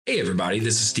Hey, everybody,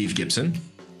 this is Steve Gibson.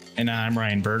 And I'm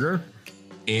Ryan Berger.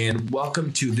 And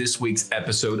welcome to this week's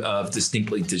episode of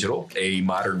Distinctly Digital, a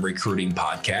modern recruiting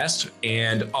podcast.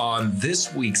 And on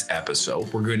this week's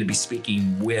episode, we're going to be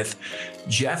speaking with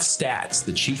Jeff Statz,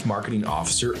 the Chief Marketing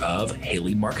Officer of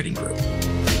Haley Marketing Group.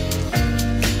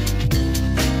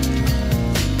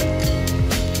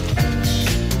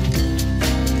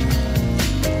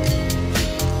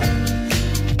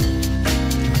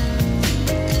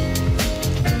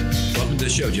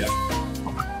 Show, Jeff.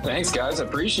 Thanks, guys. I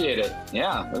appreciate it.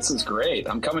 Yeah, this is great.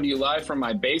 I'm coming to you live from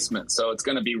my basement, so it's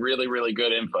going to be really, really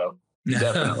good info.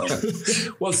 Definitely.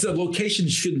 Well, so location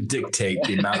shouldn't dictate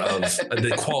the amount of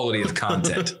the quality of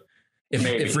content.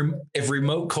 If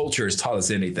remote culture has taught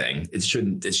us anything, it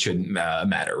shouldn't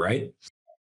matter, right?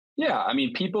 Yeah, I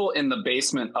mean, people in the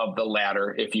basement of the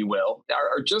ladder, if you will,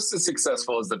 are just as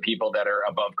successful as the people that are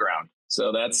above ground.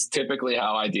 So that's typically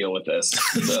how I deal with this.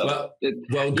 So good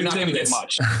thing get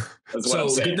much.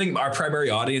 Good thing our primary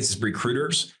audience is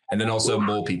recruiters and then also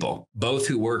mole people, both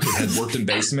who have worked in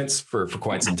basements for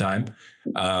quite some time.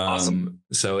 Awesome.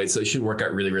 So it should work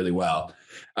out really, really well.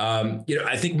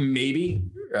 I think maybe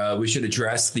we should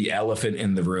address the elephant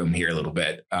in the room here a little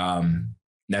bit.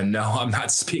 No, I'm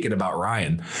not speaking about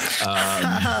Ryan.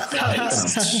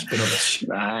 Nice.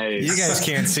 You guys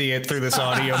can't see it through this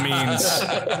audio means,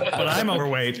 but I'm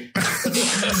overweight. And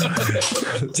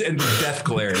the death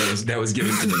glare that was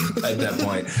given to me at that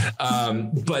point.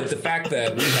 But the fact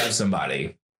that we have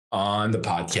somebody on the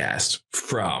podcast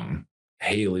from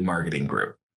Haley Marketing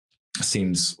Group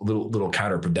seems a little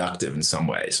counterproductive in some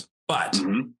ways. But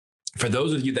for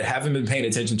those of you that haven't been paying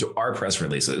attention to our press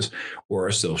releases or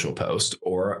our social post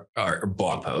or our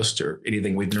blog post or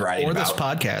anything we've been writing about.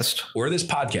 Or this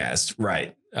podcast,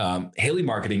 right. Haley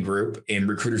Marketing Group and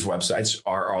recruiters' websites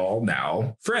are all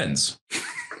now friends.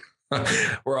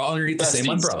 We're all underneath the same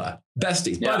umbrella.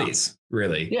 Besties, buddies,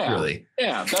 really. Yeah. Really.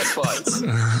 Yeah, best buds.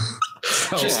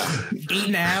 Just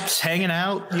eating apps, hanging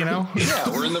out, Yeah,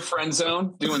 we're in the friend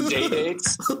zone doing day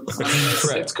dates. I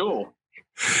mean, it's cool.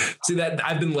 See that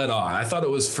I've been led on. I thought it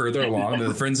was further along than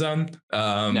the friend zone.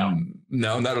 No,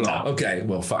 not at all. Okay,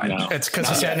 well, fine. No. It's because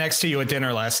he sat next to you at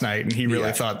dinner last night and he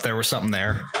really thought there was something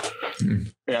there.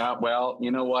 Yeah, well,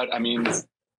 you know what? I mean,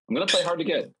 I'm going to play hard to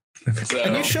get. So,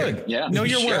 and you should. Yeah. Know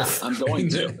your worth. I'm going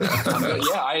to.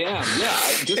 I am. Yeah.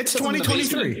 It's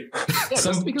 2023.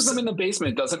 Just because I'm in the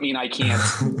basement doesn't mean I can't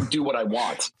do what I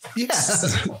want.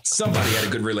 Yes. Somebody had a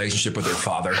good relationship with their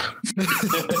father.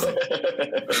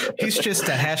 He's just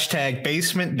a hashtag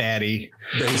basement daddy.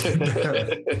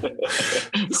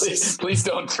 Please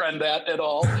don't trend that at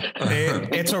all.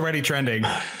 It's already trending.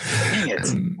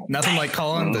 Nothing like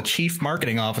calling the chief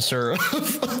marketing officer.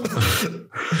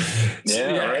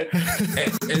 Right.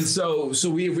 And so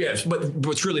but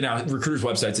what's really now recruiters'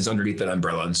 websites is underneath that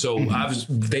umbrella. And so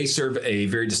they serve a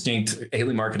very distinct.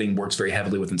 Haley Marketing works very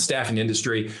heavily within the staffing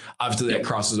industry. Obviously, that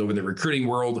crosses over the recruiting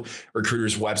world.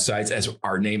 Recruiters' websites, as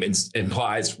our name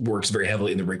implies, works very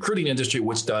heavily in the recruiting industry,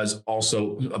 which does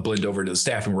also blend over to the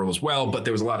staffing world as well. But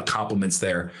there was a lot of complements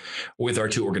there with our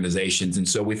two organizations. And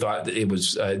so we thought that it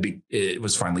was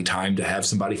finally time to have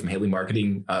somebody from Haley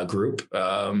Marketing Group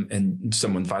and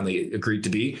someone finally agreed to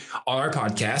be on our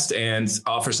podcast and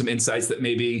offer some insights that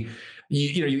maybe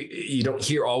you don't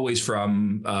hear always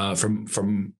from us,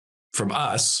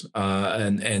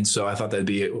 and so I thought that'd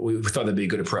be a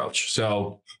good approach.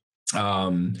 So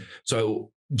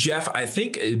Jeff, I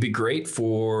think it'd be great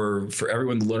for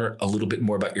everyone to learn a little bit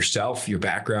more about yourself, your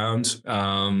background,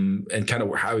 and kind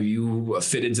of how you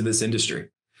fit into this industry.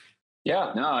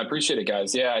 Yeah, no, I appreciate it,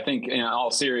 guys. Yeah, I think in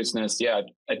all seriousness, I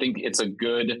think it's a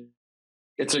good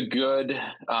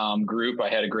group. I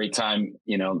had a great time,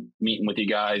 meeting with you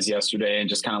guys yesterday and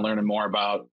just kind of learning more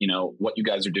about, what you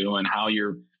guys are doing, how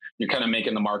you're kind of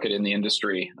making the market in the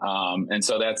industry. And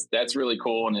so that's really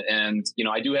cool. And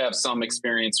I do have some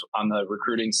experience on the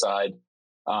recruiting side,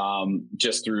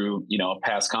 just through, a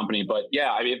past company, but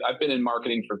yeah, I mean, I've been in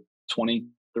marketing for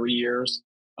 23 years,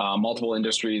 multiple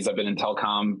industries. I've been in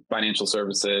telecom, financial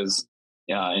services,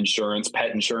 insurance,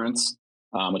 pet insurance.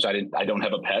 Which I don't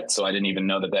have a pet, so I didn't even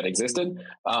know that existed.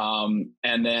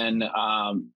 And then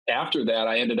after that,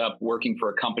 I ended up working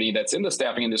for a company that's in the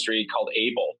staffing industry called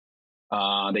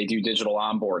Able. They do digital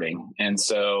onboarding. And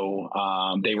so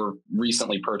they were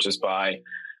recently purchased by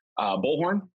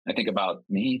Bullhorn, I think about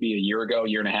maybe a year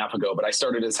and a half ago. But I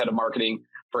started as head of marketing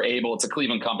for Able. It's a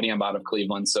Cleveland company. I'm out of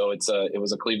Cleveland. So it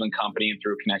was a Cleveland company, and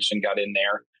through a connection got in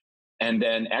there. And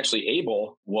then actually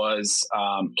Able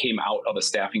came out of a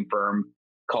staffing firm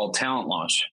called Talent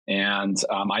Launch. And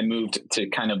I moved to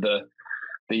kind of the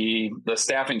the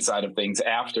staffing side of things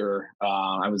after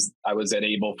I was at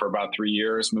Able for about 3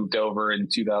 years, moved over in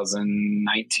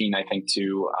 2019, I think,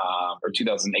 or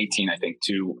 2018, I think,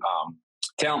 to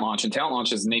Talent Launch. And Talent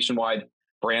Launch is a nationwide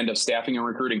brand of staffing and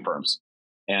recruiting firms.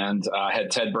 And I had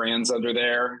Ted Brands under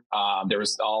there. There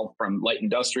was all from light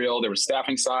industrial. There was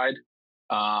staffing side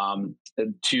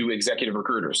to executive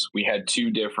recruiters. We had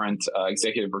 2 different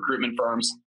executive recruitment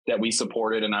firms that we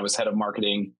supported, and I was head of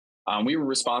marketing. We were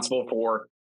responsible for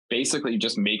basically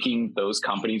just making those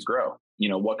companies grow.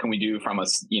 What can we do from a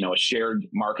shared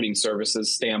marketing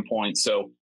services standpoint?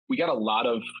 So we got a lot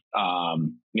of,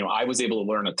 I was able to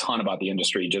learn a ton about the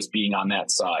industry just being on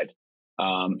that side.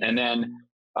 And then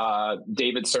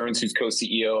David Stearns, who's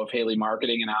co-CEO of Haley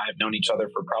Marketing, and I have known each other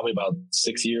for probably about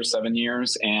 6 years, 7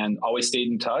 years, and always stayed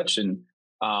in touch. And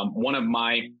one of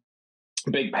my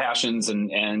big passions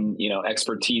and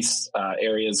expertise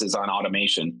areas is on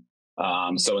automation.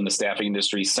 So in the staffing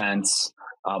industry sense,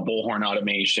 Bullhorn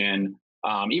automation,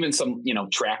 even some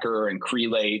Tracker and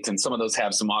Crelate, and some of those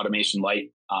have some automation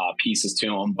light pieces to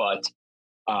them, but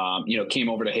came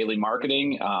over to Haley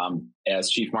Marketing as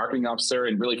chief marketing officer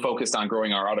and really focused on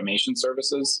growing our automation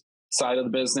services side of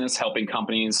the business, helping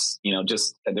companies,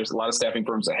 there's a lot of staffing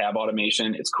firms that have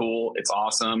automation. It's cool. It's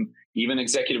awesome. Even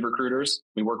executive recruiters.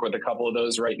 We work with a couple of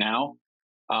those right now.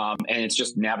 And it's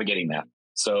just navigating that.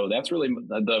 So that's really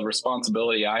the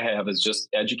responsibility I have, is just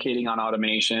educating on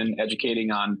automation,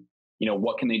 educating on,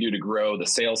 what can they do to grow the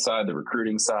sales side, the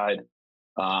recruiting side.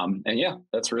 And yeah,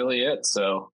 that's really it.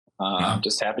 So I'm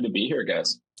just happy to be here,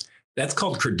 guys. That's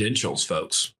called credentials,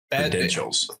 folks.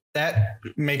 Credentials. That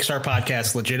makes our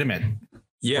podcast legitimate.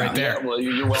 Yeah. Right there. Yeah, well,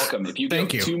 you're welcome. If you get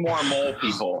 2 more mole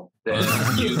people, then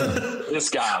this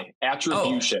guy,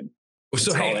 attribution.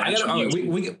 So hey, I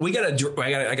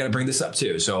gotta bring this up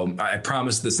too. So I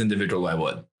promised this individual I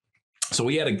would. So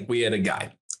we had a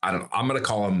guy. I'm gonna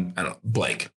call him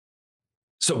Blake.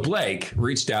 So Blake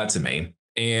reached out to me,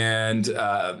 and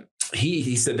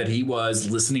he said that he was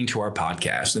listening to our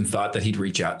podcast and thought that he'd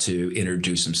reach out to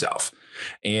introduce himself,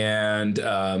 and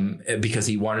because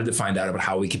he wanted to find out about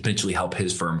how we could potentially help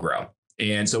his firm grow.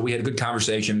 And so we had a good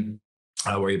conversation.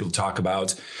 We're able to talk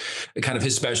about kind of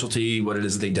his specialty, what it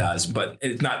is that he does, but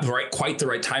it's not quite the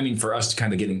right timing for us to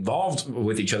kind of get involved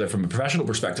with each other from a professional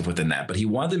perspective within that. But he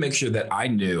wanted to make sure that I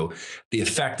knew the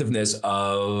effectiveness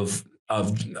of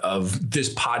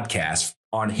this podcast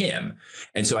on him.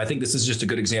 And so I think this is just a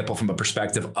good example from a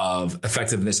perspective of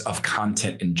effectiveness of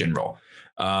content in general.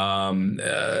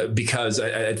 Because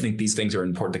I think these things are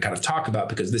important to kind of talk about,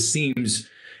 because this seems,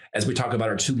 as we talk about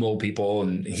our 2 mole people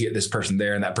and this person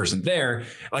there and that person there,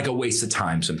 like a waste of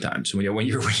time sometimes. When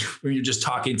you're just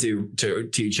talking to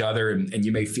each other, and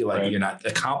you may feel like you're not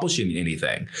accomplishing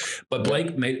anything. But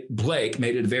Blake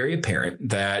made it very apparent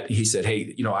that he said,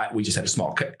 "Hey, we just had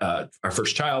our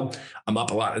first child. I'm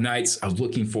up a lot of nights. I was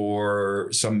looking for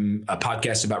some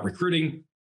podcasts about recruiting."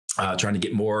 Trying to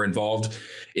get more involved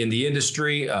in the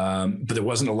industry, but there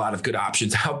wasn't a lot of good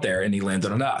options out there, and he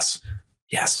landed on us.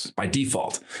 Yes, by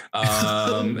default.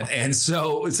 And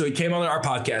so he came on our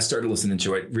podcast, started listening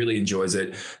to it, really enjoys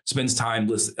it, spends time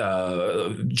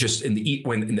just in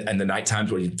the night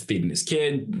times when he's feeding his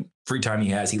kid, free time he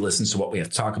has, he listens to what we have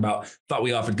to talk about. Thought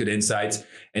we offered good insights.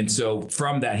 And so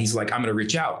from that, he's like, I'm going to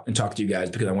reach out and talk to you guys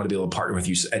because I want to be able to partner with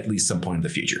you at least some point in the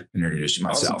future and introduce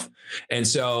myself. Awesome. And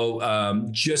so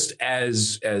just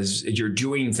as you're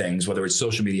doing things, whether it's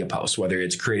social media posts, whether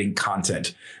it's creating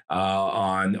content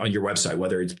on your website,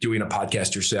 whether it's doing a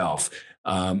podcast yourself,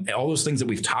 all those things that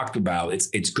we've talked about,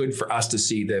 it's good for us to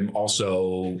see them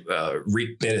also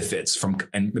reap benefits from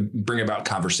and bring about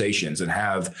conversations and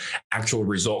have actual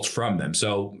results from them.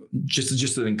 So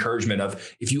just an encouragement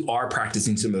of, if you are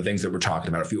practicing some of the things that we're talking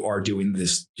about, if you are doing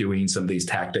some of these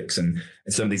tactics and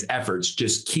some of these efforts,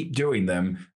 just keep doing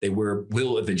them. They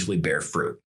will eventually bear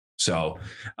fruit. So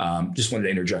just wanted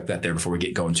to interject that there before we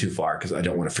get going too far, because I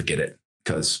don't want to forget it,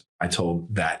 because I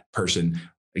told that person,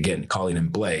 again, calling him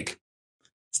Blake,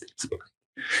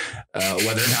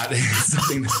 whether or not it's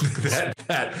something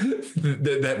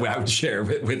that I would share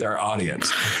with our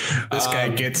audience. This guy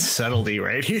gets subtlety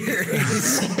right here.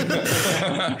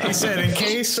 He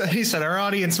said our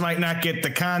audience might not get the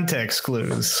context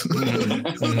clues.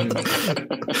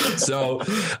 So,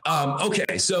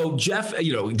 okay. So Jeff,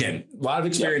 again, a lot of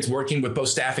experience working with both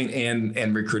staffing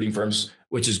and recruiting firms,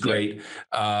 which is great.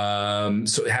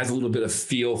 So it has a little bit of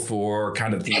feel for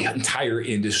kind of the entire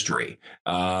industry,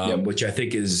 which I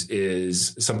think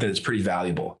is something that's pretty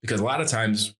valuable, because a lot of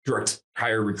times direct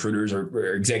hire recruiters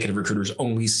or executive recruiters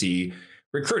only see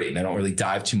recruiting. I don't really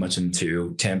dive too much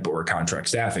into temp or contract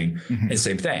staffing. And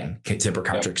same thing, temp or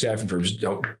contract staffing firms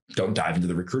don't dive into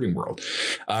the recruiting world.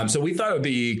 So we thought it would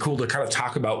be cool to kind of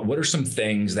talk about what are some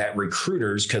things that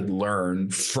recruiters could learn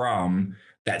from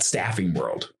that staffing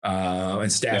world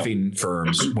and staffing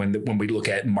firms when we look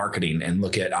at marketing and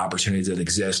look at opportunities that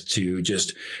exist to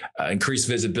just increase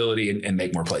visibility and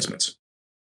make more placements.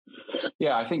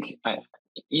 Yeah, I think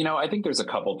there's a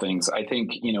couple things. I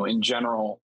think, in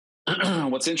general,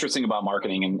 what's interesting about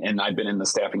marketing, and I've been in the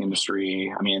staffing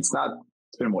industry. I mean, it's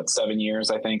been 7 years,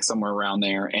 I think, somewhere around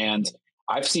there. And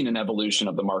I've seen an evolution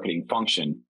of the marketing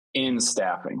function in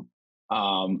staffing.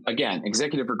 Again,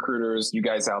 executive recruiters, you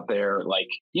guys out there,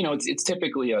 it's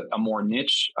typically a more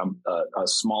niche, a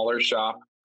smaller shop.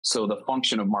 So the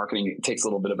function of marketing takes a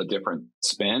little bit of a different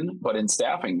spin. But in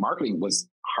staffing, marketing was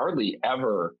hardly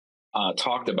ever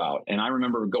talked about. And I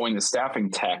remember going to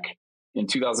Staffing Tech in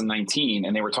 2019,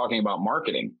 and they were talking about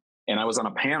marketing. And I was on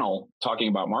a panel talking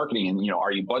about marketing and,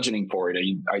 are you budgeting for it?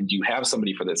 Do you have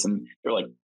somebody for this? And they're like,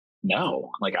 no,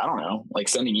 I don't know,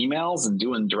 sending emails and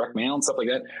doing direct mail and stuff like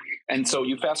that. And so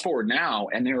you fast forward now,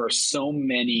 and there are so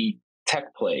many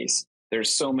tech plays. There's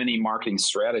so many marketing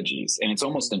strategies, and it's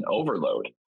almost an overload.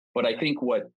 But I think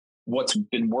what's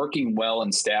been working well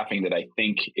in staffing that I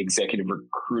think executive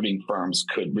recruiting firms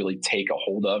could really take a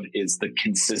hold of is the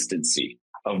consistency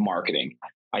of marketing.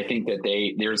 I think that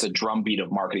there's a drumbeat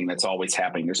of marketing that's always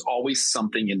happening. There's always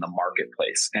something in the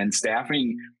marketplace, and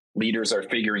staffing leaders are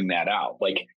figuring that out.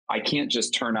 I can't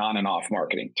just turn on and off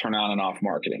marketing.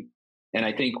 And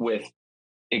I think with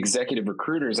executive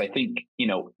recruiters, I think,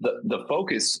 the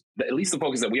focus, at least the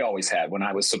focus that we always had when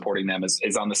I was supporting them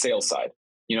is on the sales side.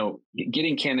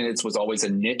 Getting candidates was always a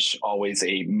niche, always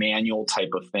a manual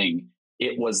type of thing.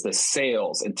 It was the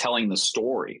sales and telling the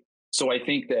story. So I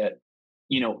think that,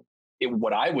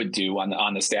 what I would do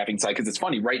on the staffing side, because it's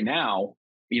funny right now,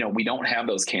 we don't have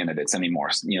those candidates anymore.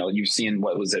 You've seen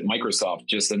Microsoft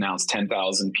just announced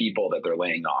 10,000 people that they're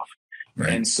laying off.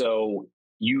 Right. And so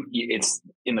it's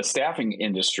in the staffing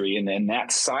industry, and then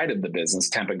that side of the business,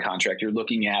 temp and contract, you're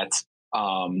looking at,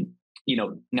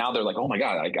 now they're like, oh my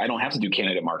God, I don't have to do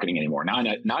candidate marketing anymore. Now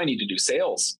I need to do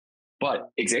sales. But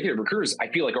executive recruiters, I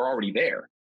feel like, are already there.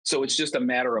 So it's just a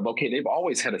matter of, okay, they've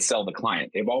always had to sell the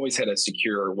client. They've always had to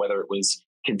secure, whether it was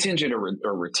contingent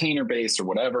or retainer based or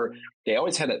whatever. They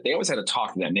always had to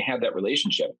talk to them. They had that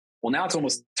relationship. Well, now it's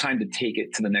almost time to take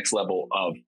it to the next level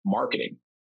of marketing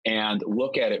and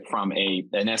look at it from an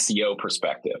SEO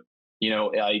perspective.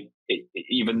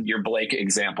 Even your Blake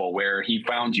example where he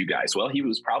found you guys. Well, he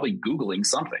was probably Googling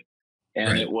something,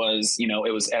 and it was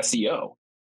SEO.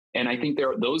 And I think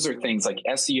those are things like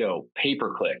SEO,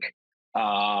 pay-per-click,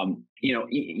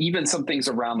 even some things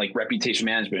around like reputation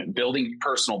management, building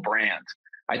personal brand.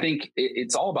 I think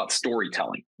it's all about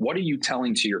storytelling. What are you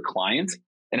telling to your client?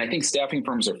 And I think staffing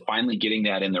firms are finally getting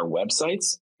that in their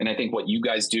websites. And I think what you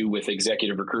guys do with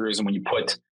executive recruiters, and when you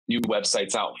put new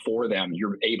websites out for them,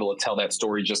 you're able to tell that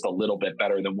story just a little bit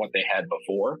better than what they had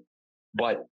before.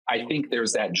 But I think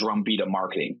there's that drumbeat of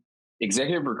marketing.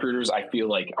 Executive recruiters, I feel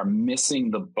like, are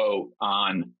missing the boat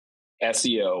on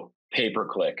SEO,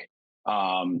 pay-per-click,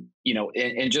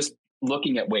 and just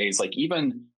looking at ways like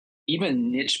even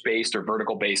niche-based or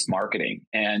vertical-based marketing,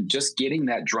 and just getting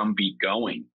that drumbeat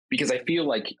going. Because I feel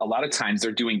like a lot of times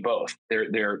they're doing both.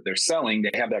 They're selling,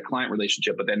 they have that client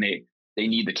relationship, but then they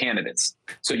need the candidates.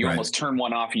 So you almost turn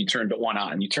one off and you turn one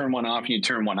on. You turn one off and you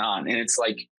turn one on. And it's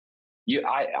like,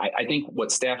 I think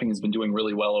what staffing has been doing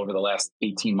really well over the last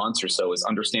 18 months or so is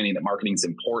understanding that marketing is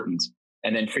important,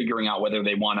 and then figuring out whether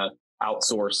they want to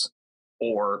outsource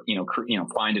or,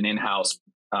 find an in-house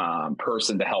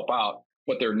person to help out.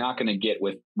 What they're not going to get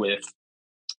with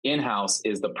in-house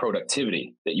is the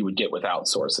productivity that you would get with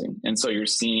outsourcing. And so you're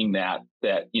seeing that,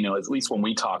 at least when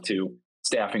we talk to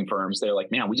staffing firms, they're like,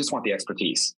 man, we just want the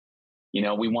expertise.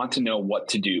 We want to know what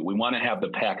to do. We want to have the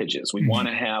packages. We want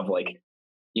to have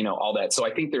all that. So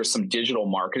I think there's some digital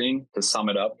marketing, to sum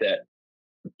it up, that,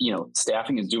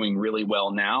 staffing is doing really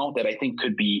well now that I think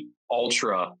could be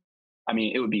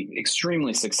it would be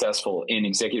extremely successful in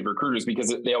executive recruiters,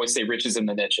 because they always say riches in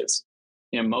the niches.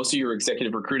 Most of your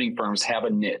executive recruiting firms have a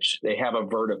niche, they have a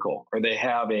vertical, or they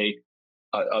have a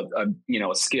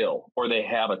skill, or they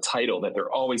have a title that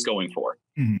they're always going for.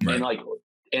 Mm-hmm. And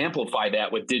amplify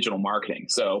that with digital marketing.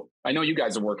 So I know you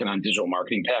guys are working on digital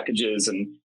marketing packages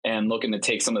and looking to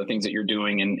take some of the things that you're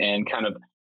doing and kind of,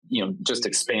 just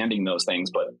expanding those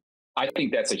things. But I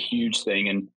think that's a huge thing.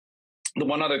 And the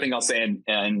one other thing I'll say,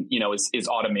 is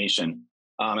automation.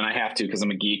 And I have to, because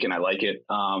I'm a geek and I like it.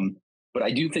 But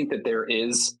I do think that there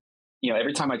is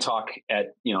every time I talk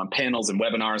at, on panels and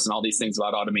webinars and all these things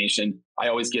about automation, I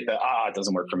always get the, it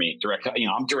doesn't work for me.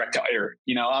 I'm direct hire,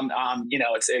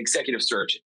 it's executive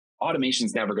search.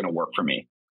 Automation's never going to work for me.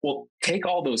 Well, take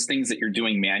all those things that you're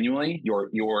doing manually, your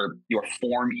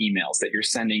form emails that you're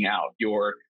sending out,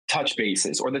 your touch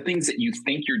bases, or the things that you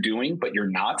think you're doing, but you're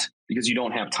not because you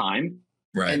don't have time.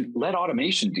 Right. And let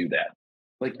automation do that.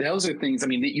 Like those are things,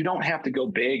 that you don't have to go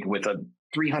big with a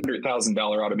 $300,000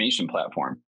 automation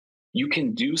platform. You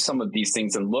can do some of these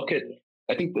things and look at,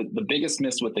 I think the biggest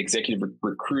miss with executive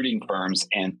recruiting firms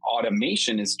and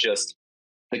automation is just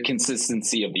the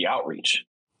consistency of the outreach.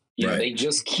 They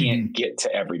just can't get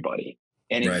to everybody.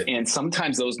 And and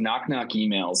sometimes those knock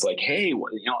emails like, hey,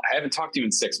 I haven't talked to you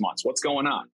in 6 months. What's going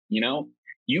on?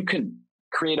 You can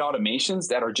create automations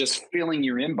that are just filling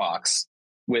your inbox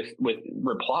with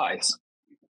replies.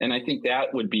 And I think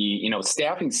that would be,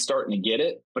 staffing's starting to get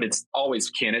it, but it's always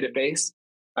candidate based.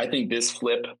 I think this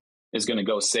flip is going to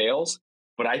go sales,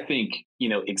 but I think,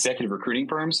 executive recruiting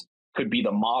firms could be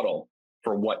the model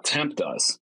for what temp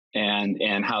does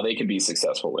and how they can be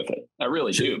successful with it. I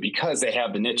really do, because they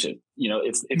have the niche.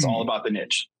 It's all about the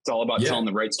niche. It's all about telling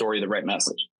the right story, the right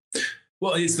message.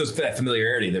 Well, it's that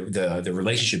familiarity, the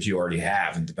relationships you already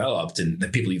have and developed, and the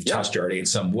people you've touched already in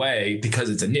some way, because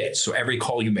it's a niche. So every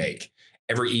call you make,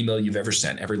 every email you've ever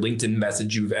sent, every LinkedIn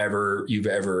message you've ever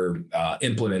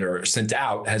implemented or sent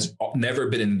out has never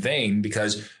been in vain,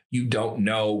 because you don't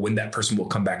know when that person will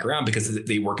come back around, because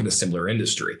they work in a similar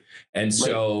industry. And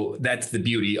so that's the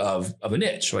beauty of a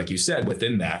niche, like you said,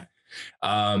 within that.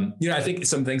 I think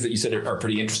some things that you said are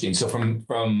pretty interesting. So from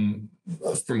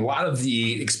a lot of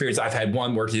the experience I've had,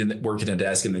 one, working a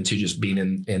desk, and then two, just being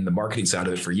in the marketing side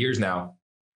of it for years now.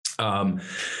 The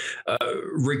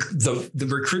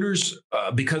recruiters,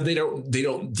 because they don't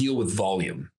deal with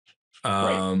volume,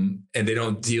 and they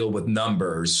don't deal with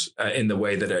numbers in the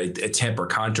way that a temp or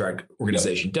contract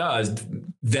organization does,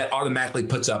 that automatically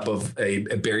puts up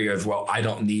a barrier of, well, I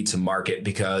don't need to market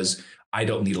because I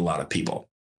don't need a lot of people.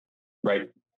 Right.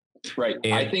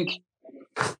 And I think,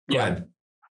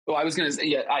 well, I was going to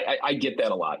say, I get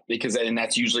that a lot, because, and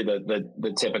that's usually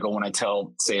the typical when I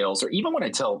tell sales, or even when I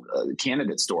tell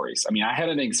candidate stories. I had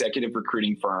an executive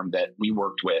recruiting firm that we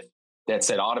worked with that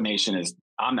said, automation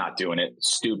I'm not doing it.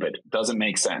 Stupid. Doesn't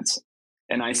make sense.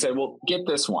 And I said, well, get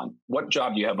this one. What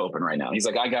job do you have open right now? He's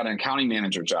like, I got an accounting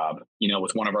manager job,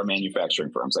 with one of our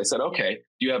manufacturing firms. I said, okay,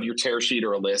 do you have your tear sheet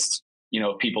or a list,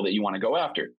 of people that you want to go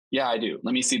after? Yeah, I do.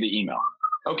 Let me see the email.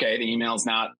 Okay. The email's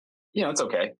not, it's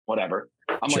okay. Whatever.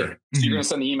 I'm like, so you're going to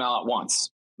send the email out once,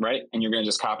 right? And you're going to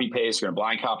just copy paste, you're going to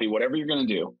blind copy, whatever you're going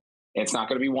to do. It's not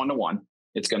going to be one-to-one.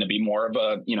 It's going to be more of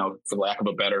a, for lack of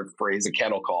a better phrase, a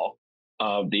kettle call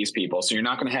of these people. So you're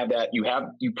not going to have that.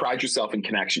 You pride yourself in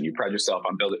connection. You pride yourself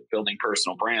on building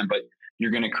personal brand, but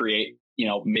you're going to create,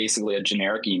 basically a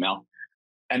generic email.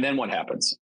 And then what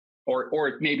happens?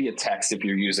 Or maybe a text if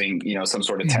you're using, some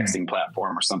sort of texting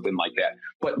platform or something like that.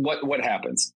 But what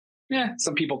happens? Yeah,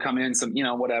 some people come in, some,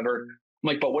 whatever. I'm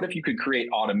like, but what if you could create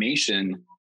automation,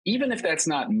 even if that's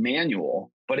not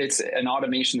manual, but it's an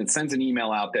automation that sends an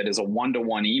email out that is a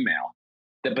one-to-one email,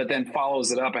 but then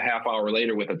follows it up a half hour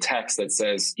later with a text that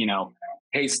says,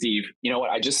 hey, Steve, you know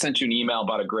what? I just sent you an email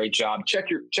about a great job.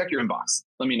 Check your inbox.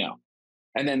 Let me know.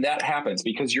 And then that happens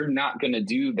because you're not going to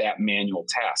do that manual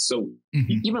task. So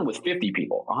even with 50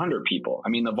 people, 100 people,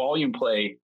 the volume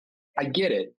play, I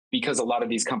get it, because a lot of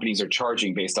these companies are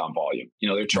charging based on volume.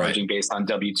 They're charging based on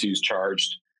W-2s charged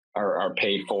or are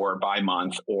paid for by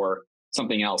month or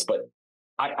something else. But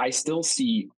I still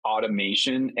see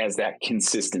automation as that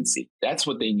consistency. That's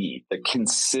what they need, the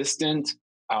consistent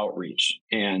outreach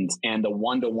and the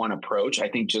one-to-one approach. I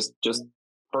think just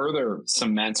further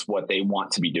cements what they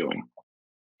want to be doing.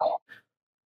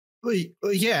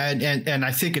 Yeah. And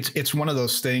I think it's one of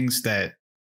those things that,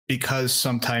 because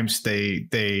sometimes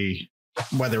they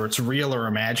whether it's real or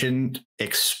imagined,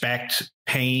 expect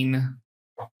pain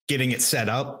getting it set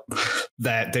up,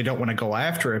 that they don't want to go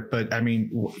after it. But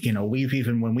we've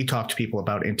even, when we talk to people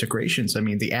about integrations,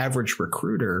 the average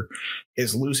recruiter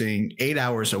is losing 8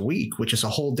 hours a week, which is a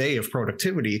whole day of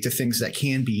productivity, to things that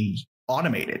can be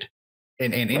automated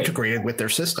and integrated with their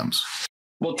systems.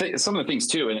 Well, some of the things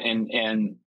too,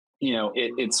 and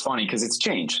it's funny because it's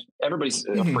change. Everybody's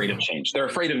afraid of change. They're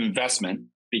afraid of investment,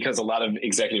 because a lot of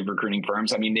executive recruiting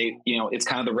firms, it's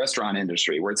kind of the restaurant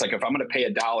industry where it's like, if I'm going to pay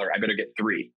 $1, I better get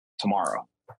 3 tomorrow.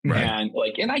 Right.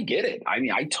 And I get it.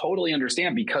 I totally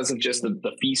understand, because of just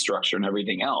the fee structure and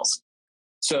everything else.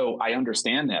 So I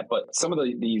understand that. But some of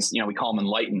these, we call them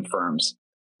enlightened firms,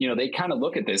 they kind of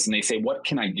look at this and they say, what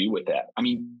can I do with that?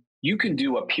 you can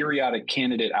do a periodic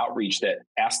candidate outreach that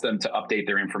asks them to update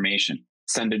their information,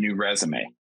 send a new resume.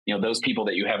 Those people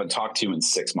that you haven't talked to in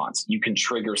 6 months, you can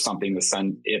trigger something to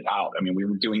send it out. I mean, we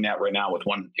were doing that right now with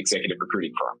one executive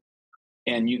recruiting firm.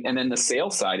 And then the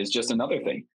sales side is just another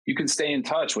thing. You can stay in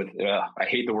touch with, I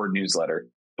hate the word newsletter,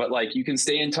 but like you can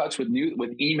stay in touch with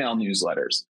email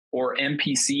newsletters or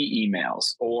MPC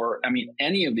emails, or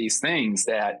any of these things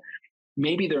that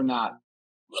maybe they're not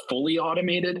fully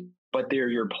automated, but they're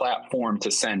your platform to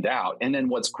send out. And then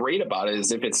what's great about it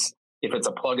is if it's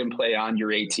a plug and play on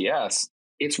your ATS,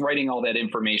 it's writing all that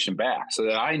information back so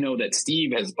that I know that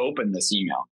Steve has opened this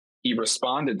email. He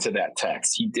responded to that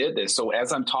text. He did this. So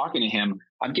as I'm talking to him,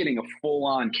 I'm getting a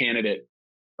full-on candidate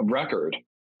record,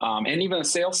 and even a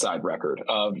sales side record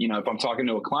of, if I'm talking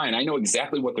to a client, I know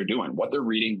exactly what they're doing, what they're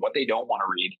reading, what they don't want to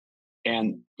read,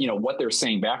 and what they're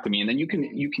saying back to me. And then you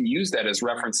can use that as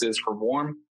references for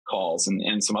warm calls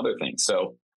and some other things.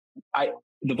 So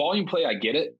the volume play, I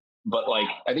get it, but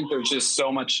I think there's just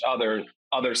so much other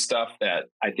stuff that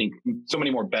I think so many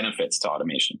more benefits to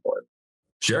automation for it.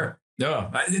 Sure.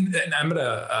 No,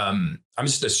 I'm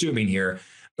just assuming here,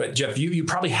 but Jeff, you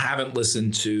probably haven't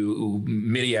listened to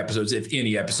many episodes, if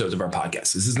any episodes of our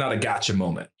podcast. This is not a gotcha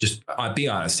moment. Just be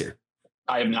honest here.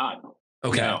 I have not.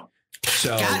 Okay. No.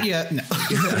 So got you. No.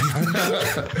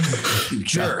 You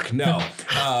jerk. No.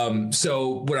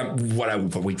 So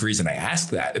the reason I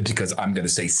asked that is because I'm going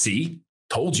to say, see,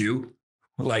 told you.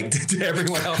 To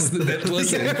everyone else that's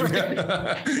listening.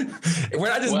 We're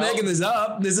not just making this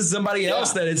up. This is somebody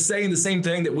else that is saying the same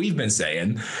thing that we've been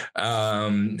saying.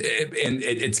 And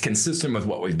it's consistent with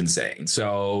what we've been saying.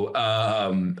 So,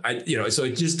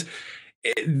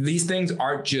 these things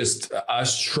aren't just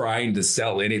us trying to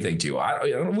sell anything to you.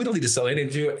 We don't need to sell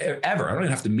anything to you ever. I don't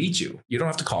even have to meet you. You don't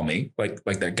have to call me like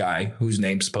that guy whose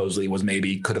name supposedly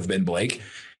could have been Blake.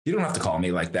 You don't have to call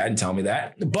me like that and tell me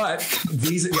that. But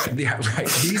these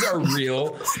are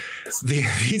real.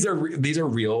 These are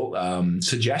real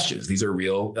suggestions. These are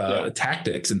real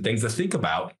tactics and things to think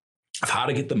about of how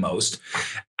to get the most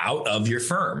out of your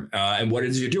firm and what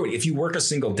it is you're doing. If you work a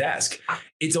single desk,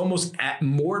 it's almost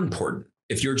more important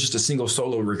if you're just a single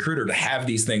solo recruiter to have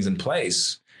these things in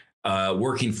place.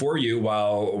 Working for you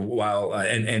while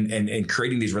and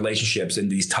creating these relationships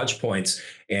and these touch points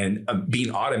and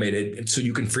being automated so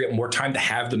you can free up more time to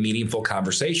have the meaningful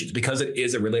conversations, because it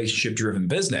is a relationship driven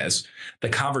business. The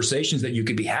conversations that you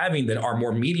could be having that are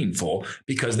more meaningful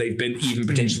because they've been even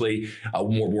potentially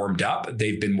more warmed up.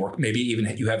 They've been more, maybe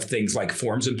even you have things like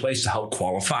forms in place to help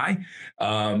qualify.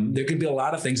 There could be a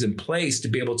lot of things in place to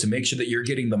be able to make sure that you're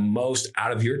getting the most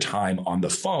out of your time on the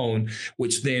phone,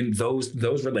 which then those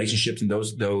relationships and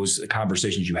those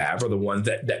conversations you have are the ones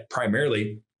that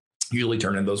primarily usually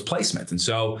turn into those placements. And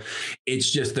so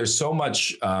it's just, there's so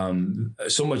much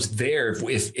there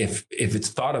if it's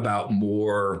thought about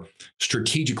more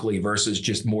strategically versus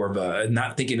just more of a,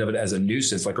 not thinking of it as a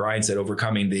nuisance, like Ryan said,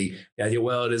 overcoming the idea,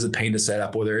 well, it is a pain to set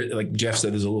up, or there, like Jeff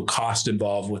said, there's a little cost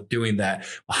involved with doing that.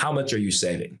 Well, how much are you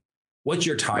saving? What's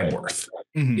your time worth?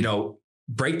 Mm-hmm.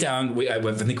 Break down, I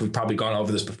think we've probably gone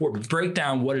over this before, but break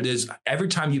down what it is every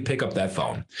time you pick up that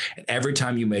phone, and every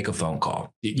time you make a phone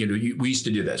call. We used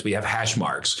to do this. We have hash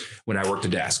marks when I worked a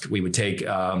desk. We would take,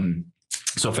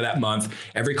 so for that month,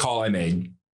 every call I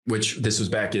made, which this was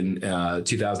back in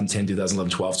 2010, 2011,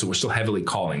 12. So we're still heavily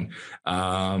calling.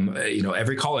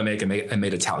 Every call I made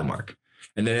a tally mark.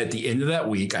 And then at the end of that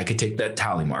week, I could take that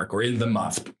tally mark, or in the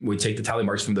month, we'd take the tally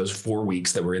marks from those 4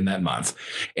 weeks that were in that month.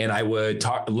 And I would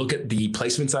look at the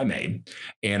placements I made,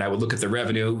 and I would look at the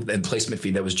revenue and placement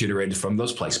fee that was generated from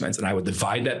those placements. And I would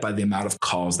divide that by the amount of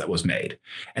calls that was made.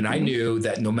 And I knew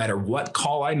that no matter what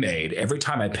call I made, every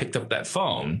time I picked up that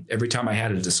phone, every time I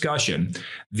had a discussion,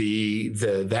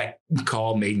 that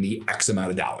call made me X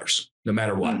amount of dollars. No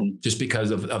matter what, just because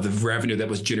of the revenue that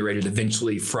was generated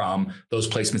eventually from those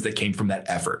placements that came from that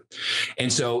effort.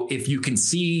 And so if you can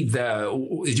see the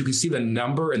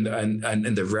number and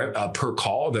the per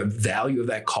call, the value of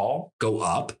that call go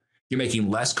up, you're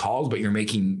making less calls, but you're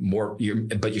making more,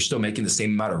 but you're still making the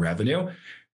same amount of revenue.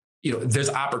 There's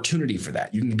opportunity for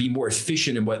that. You can be more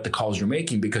efficient in what the calls you're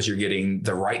making because you're getting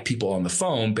the right people on the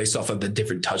phone based off of the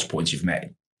different touch points you've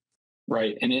made.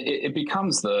 Right. And it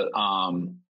becomes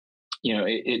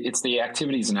it's the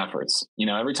activities and efforts.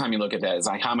 Every time you look at that, it's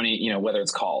like how many, whether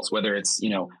it's calls, whether it's,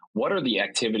 what are the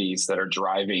activities that are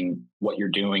driving what you're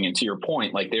doing? And to your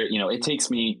point, like it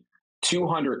takes me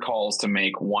 200 calls to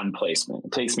make one placement.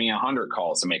 It takes me 100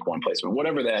 calls to make one placement,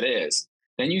 whatever that is.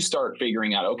 Then you start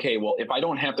figuring out, okay, well, if I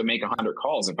don't have to make 100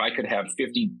 calls, if I could have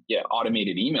 50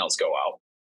 automated emails go out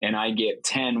and I get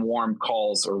 10 warm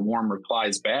calls or warm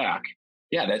replies back,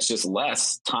 yeah, that's just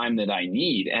less time that I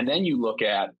need. And then you look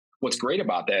at what's great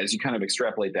about that is you kind of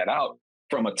extrapolate that out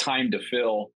from a time to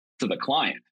fill to the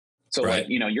client. So right.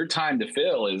 like, your time to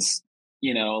fill is,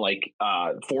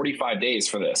 45 days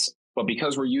for this. But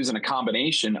because we're using a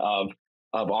combination of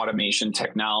automation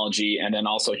technology and then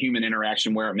also human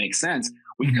interaction where it makes sense,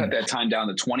 we cut that time down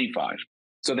to 25.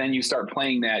 So then you start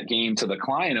playing that game to the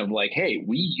client of like, hey,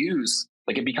 we use,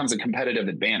 like, it becomes a competitive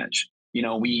advantage.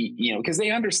 Because they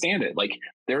understand it. Like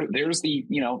there's the,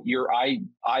 your eye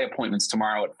appointments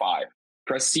tomorrow at 5.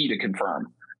 Press C to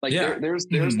confirm. Like there's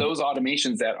those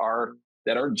automations that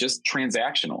are just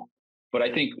transactional. But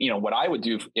I think, what I would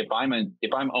do if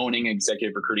I'm owning an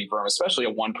executive recruiting firm, especially a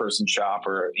one-person shop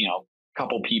or,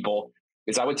 couple people,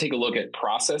 is I would take a look at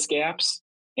process gaps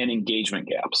and engagement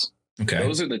gaps. Okay.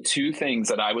 Those are the two things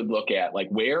that I would look at. Like,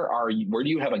 where do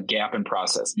you have a gap in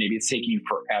process? Maybe it's taking you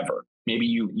forever. Maybe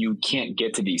you can't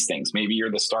get to these things. Maybe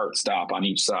you're the start stop on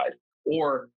each side.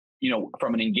 Or,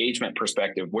 from an engagement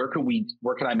perspective, where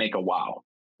could I make a wow?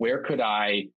 Where could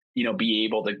I, be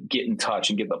able to get in touch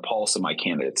and get the pulse of my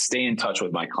candidates, stay in touch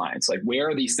with my clients? Like, where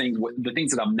are these things, the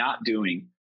things that I'm not doing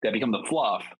that become the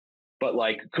fluff, but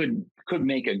like could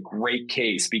make a great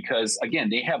case? Because again,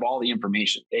 they have all the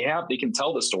information. They can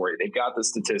tell the story. They've got the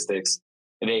statistics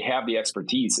and they have the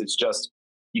expertise. It's just,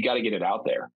 you got to get it out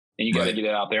there, and you got to get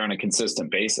it out there on a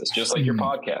consistent basis, just like your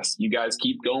podcast. You guys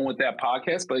keep going with that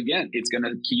podcast, but again,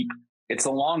 it's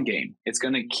a long game.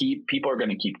 People are going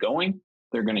to keep going.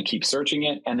 They're going to keep searching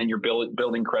it, and then you're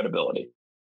building credibility.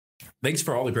 Thanks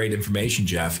for all the great information,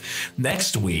 Jeff.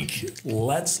 Next week,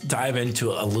 let's dive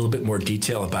into a little bit more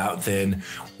detail about then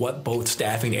what both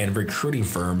staffing and recruiting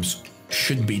firms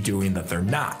should be doing that they're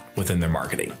not within their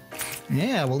marketing.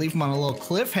 Yeah, we'll leave them on a little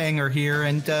cliffhanger here.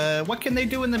 And what can they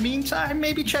do in the meantime?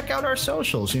 Maybe check out our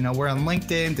socials. We're on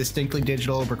LinkedIn, Distinctly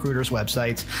Digital, recruiters'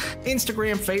 websites,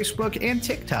 Instagram, Facebook, and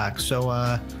TikTok.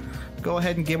 So go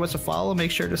ahead and give us a follow. Make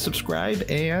sure to subscribe.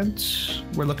 And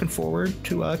we're looking forward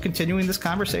to continuing this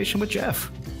conversation with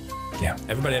Jeff. Yeah,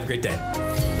 everybody have a great day.